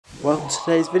Welcome to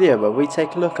today's video where we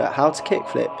take a look at how to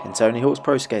kickflip in Tony Hawk's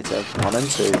Pro Skater 1 and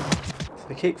 2.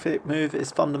 The kickflip move is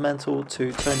fundamental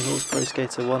to Tony Hawk's Pro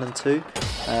Skater 1 and 2.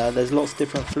 There's lots of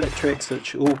different flip tricks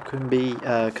which all can be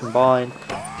combined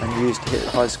and used to hit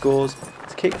high scores.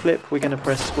 To kickflip we're going to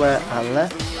press square and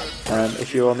left.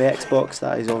 If you're on the Xbox,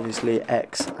 that is obviously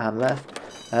X and left.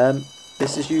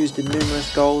 This is used in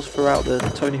numerous goals throughout the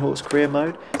Tony Hawk's career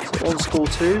mode. So on School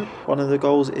 2, one of the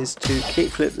goals is to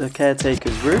kickflip the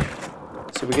caretaker's roof.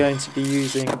 So we're going to be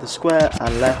using the square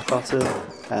and left button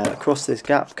across this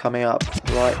gap coming up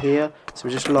right here. So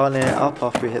we're just lining it up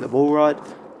after we hit the wall ride.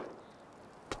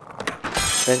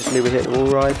 Eventually we hit the wall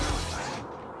ride.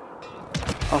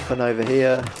 Up and over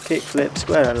here, kickflip,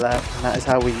 square and left, and that is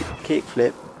how we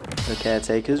kickflip the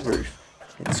caretaker's roof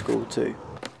in School 2.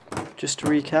 Just to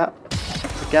recap,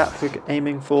 the gap we're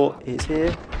aiming for is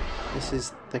here. This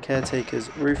is the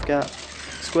caretaker's roof gap.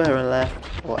 Square and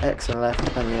left, or X and left,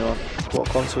 depending on what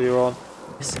console you're on.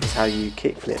 This is how you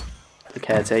kickflip the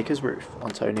caretaker's roof on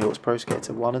Tony Hawk's Pro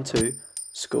Skater 1 and 2,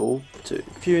 School 2.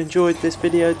 If you enjoyed this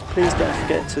video, please don't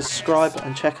forget to subscribe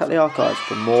and check out the archives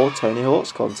for more Tony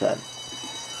Hawk's content.